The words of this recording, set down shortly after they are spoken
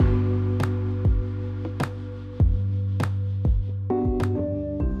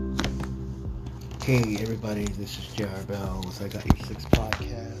Hey everybody, this is J.R. Bells. I got your six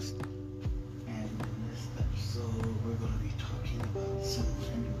podcast, and in this episode, we're going to be talking about some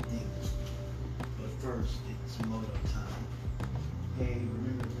random things. But first, it's moto time. Hey,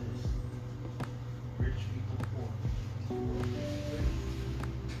 remember this: rich people, poor people. Poor people, rich.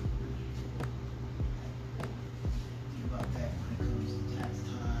 Think about that when it comes to tax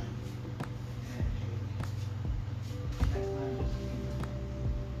time. And tax time is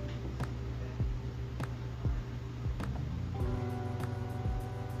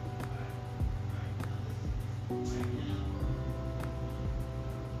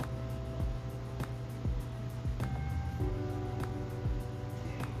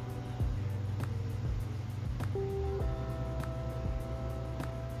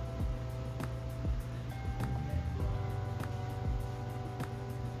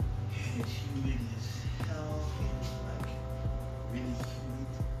it's humid as hell. It's like really humid.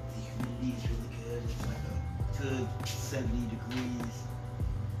 The humidity is really good. It's like a good 70 degrees,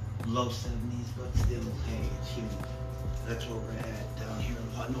 low 70s, but still, hey, it's humid. That's where we're at down here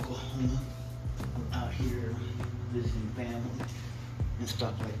in Lawton, Oklahoma. We're out here visiting family and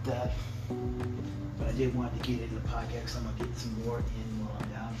stuff like that. But I did want to get into the podcast. I'm gonna get some more in while I'm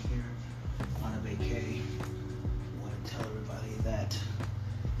down here on a vacay. I want to tell everybody that,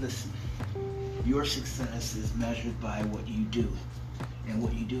 listen, your success is measured by what you do, and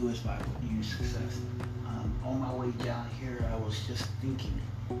what you do is by what you success. On my way down here, I was just thinking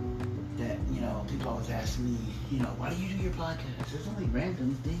that, people always ask me, why do you do your podcast? It's only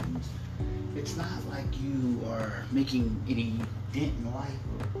random things. It's not like you are making any dent in life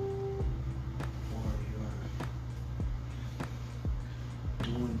or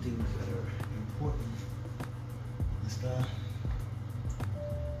you're doing things that are important and stuff.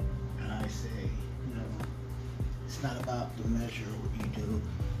 And I say, it's not about the measure of what you do,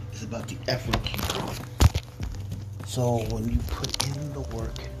 it's about the effort you put. So when you put in the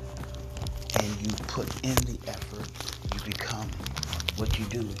work and you put in the effort, you become what you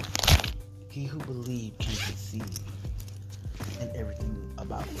do. He who believes can succeed in everything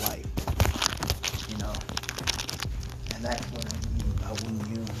about life, And that's what I mean by when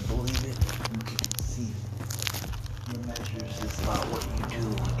you believe it, you can succeed. Your measures is about what you do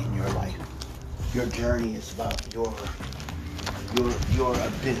in your life. Your journey is about your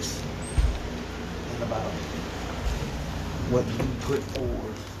abyss and about what you put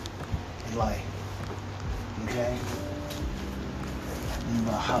forward in life. Okay? And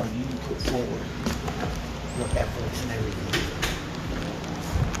about how you put forward your efforts and everything.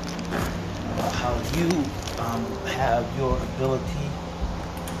 About how you have your ability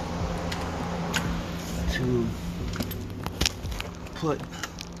to put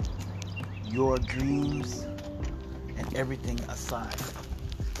your dreams and everything aside.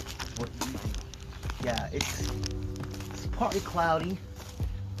 What you do. Yeah, it's partly cloudy.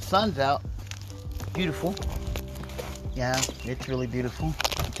 Sun's out. Beautiful. Yeah, it's really beautiful.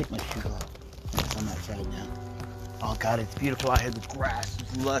 I'll take my shoes off. I'm outside now. Oh God, it's beautiful out here. The grass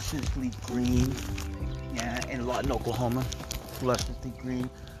is lusciously green. Yeah, in Lawton, Oklahoma. Lusciously green.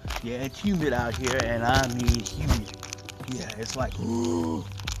 Yeah, it's humid out here, and I mean humid. Yeah, it's like, ooh,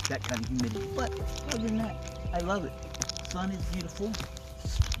 that kind of humidity. But other than that, I love it. Sun is beautiful.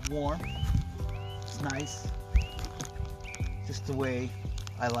 It's warm. It's nice. Just the way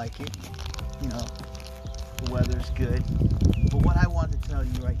I like it. The weather's good. But what I want to tell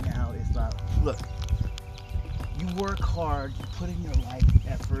you right now is that, look, you work hard, you put in your life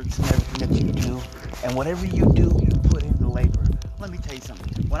efforts and everything that you do, and whatever you do, you put in the labor. Let me tell you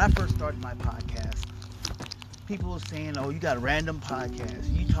something. When I first started my podcast, people were saying, oh, you got a random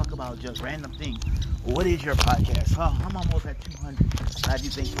podcast. You talk about just random things. Well, what is your podcast? Oh, I'm almost at 200. I do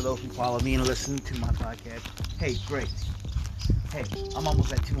think for those who follow me and listen to my podcast, hey, great. Hey, I'm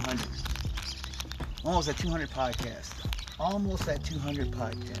almost at 200. Almost at 200 podcasts. Almost at 200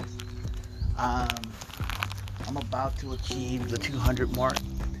 podcasts. I'm about to achieve the 200 mark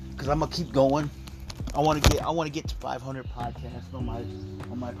because I'm gonna keep going. I want to get to 500 podcasts on my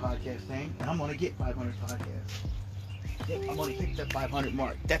podcast thing, and I'm gonna get 500 podcasts. I'm gonna hit that 500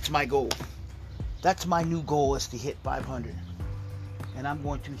 mark. That's my goal. That's my new goal, is to hit 500, and I'm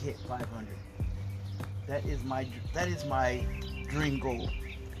going to hit 500. That is my dream goal,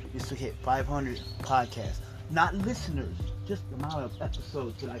 is to hit 500 podcasts. Not listeners, just the amount of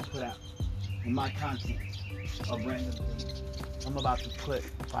episodes that I put out and my content of random things. I'm about to put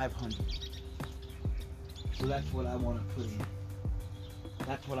 500. So that's what I want to put in.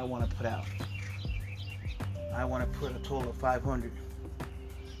 That's what I want to put out. I want to put a total of 500.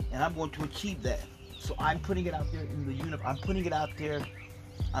 And I'm going to achieve that. So I'm putting it out there in the universe. I'm putting it out there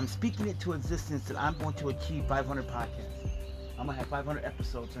I'm speaking it to existence that I'm going to achieve 500 podcasts. I'm going to have 500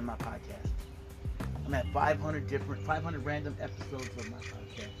 episodes in my podcast. I'm at 500 random episodes of my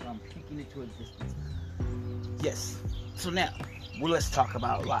podcast. So I'm speaking it to existence. Yes. So now, let's talk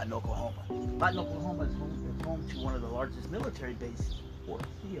about Lawton, Oklahoma. Lawton, Oklahoma is home to one of the largest military bases, Fort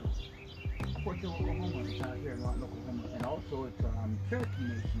Sill. Fort Sill, Oklahoma is out here in Lawton, Oklahoma. And also it's Cherokee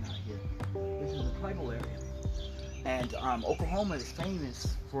Nation out here. This is a tribal area. And Oklahoma is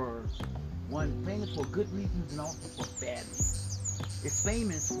famous for good reasons and also for bad reasons. It's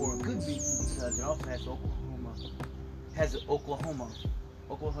famous for good reasons because it also has Oklahoma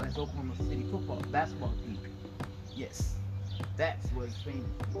City basketball team. Yes, that's what it's famous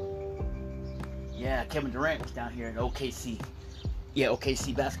for. Yeah, Kevin Durant was down here in OKC. Yeah,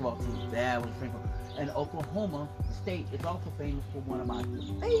 OKC basketball team. That was famous for. And Oklahoma, the state, is also famous for one of my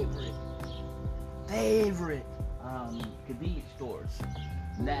favorite convenience stores.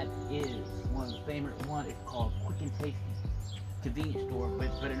 And that is one of the favorite one. It's called Quick and Tasty convenience store, but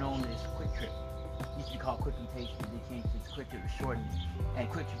it's better known as Quick Trip. It used to be called Quick and Tasty. They changed it to Quick Trip to shorten it. And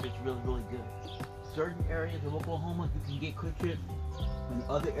Quick Trip is really, really good. Certain areas of Oklahoma you can get Quick Trip. In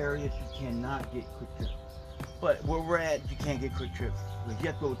other areas you cannot get Quick Trip. But where we're at, you can't get Quick Trip. Like you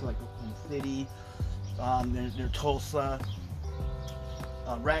have to go to like Oklahoma City, there's Tulsa,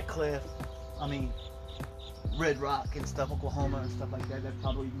 Ratcliffe, Red Rock and stuff, Oklahoma and stuff like that. That's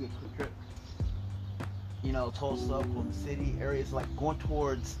probably you get Quick Trip. You know, Tulsa, Oklahoma City, areas like going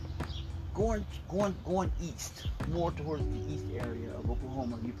east, more towards the east area of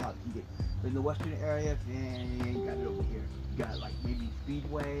Oklahoma, you probably can get. But in the western area, you ain't got it over here. You got like maybe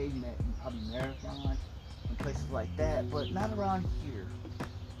Speedway, probably Marathon, and places like that, but not around here.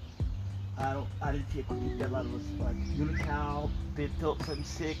 I didn't see a Quick. You got a lot of like Unical, Phillips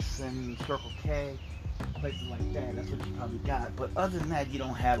 76, and Circle K, places like that. That's what you probably got. But other than that, you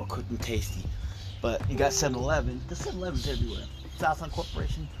don't have a Quick and Tasty. But you got 7-Eleven. The 7-Eleven's everywhere. Southland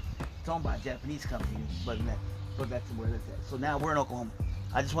Corporation, it's owned by a Japanese company, but that's where that's at. So now we're in Oklahoma.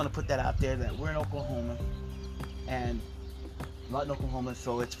 I just want to put that out there that we're in Oklahoma, and Lawton, Oklahoma.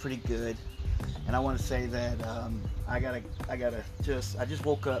 So it's pretty good. And I want to say that I just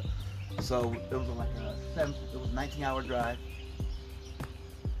woke up. So it was like a 19-hour drive.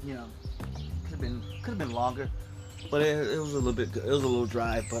 You know, could have been longer, but it was a little bit good. It was a little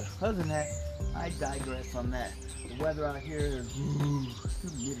drive, but other than that, I digress on that. The weather out here is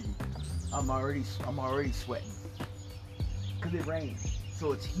humidity. I'm already sweating because it rains,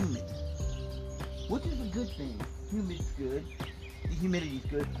 so it's humid, which is a good thing. Humid's good. The humidity's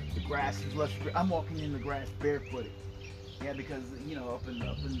good. The grass is less. I'm walking in the grass barefooted. Yeah, because up in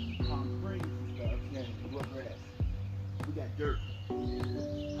Palm Springs and stuff, yeah, there's low grass. We got dirt.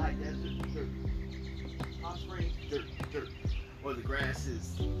 High desert, dirt. Palm Springs, dirt. Or the grass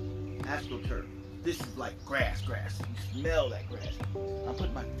is astroturf. This is like grass. You smell that grass. I'm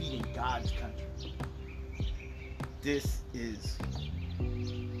putting my feet in God's country. This is.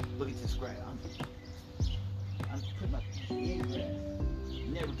 Look at this grass. I'm putting my feet in grass.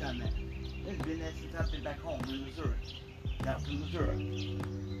 Never done that. It's been that since I've been back home in Missouri. Not from Missouri.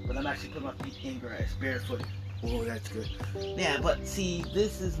 But I'm actually putting my feet in grass, barefooted. Oh, that's good. Yeah, but see,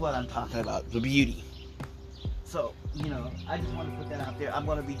 this is what I'm talking about, the beauty. So, I just want to put that out there. I'm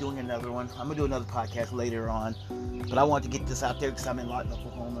going to be doing another one. I'm going to do another podcast later on. But I want to get this out there because I'm in Lawton,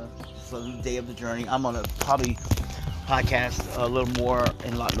 Oklahoma. So the day of the journey, I'm going to probably podcast a little more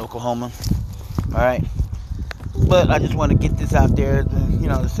in Lawton, Oklahoma. All right. But I just want to get this out there,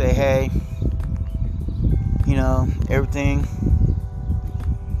 to say, hey, everything,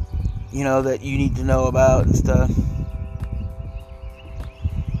 that you need to know about and stuff.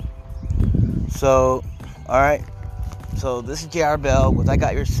 So, alright. So, this is J.R. Bell with I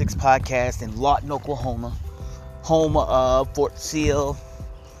Got Your Six podcast in Lawton, Oklahoma. Home of Fort Sill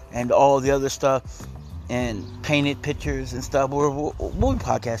and all the other stuff. And painted pictures and stuff. We'll be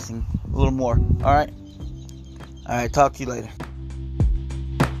podcasting a little more. Alright? Alright, talk to you later.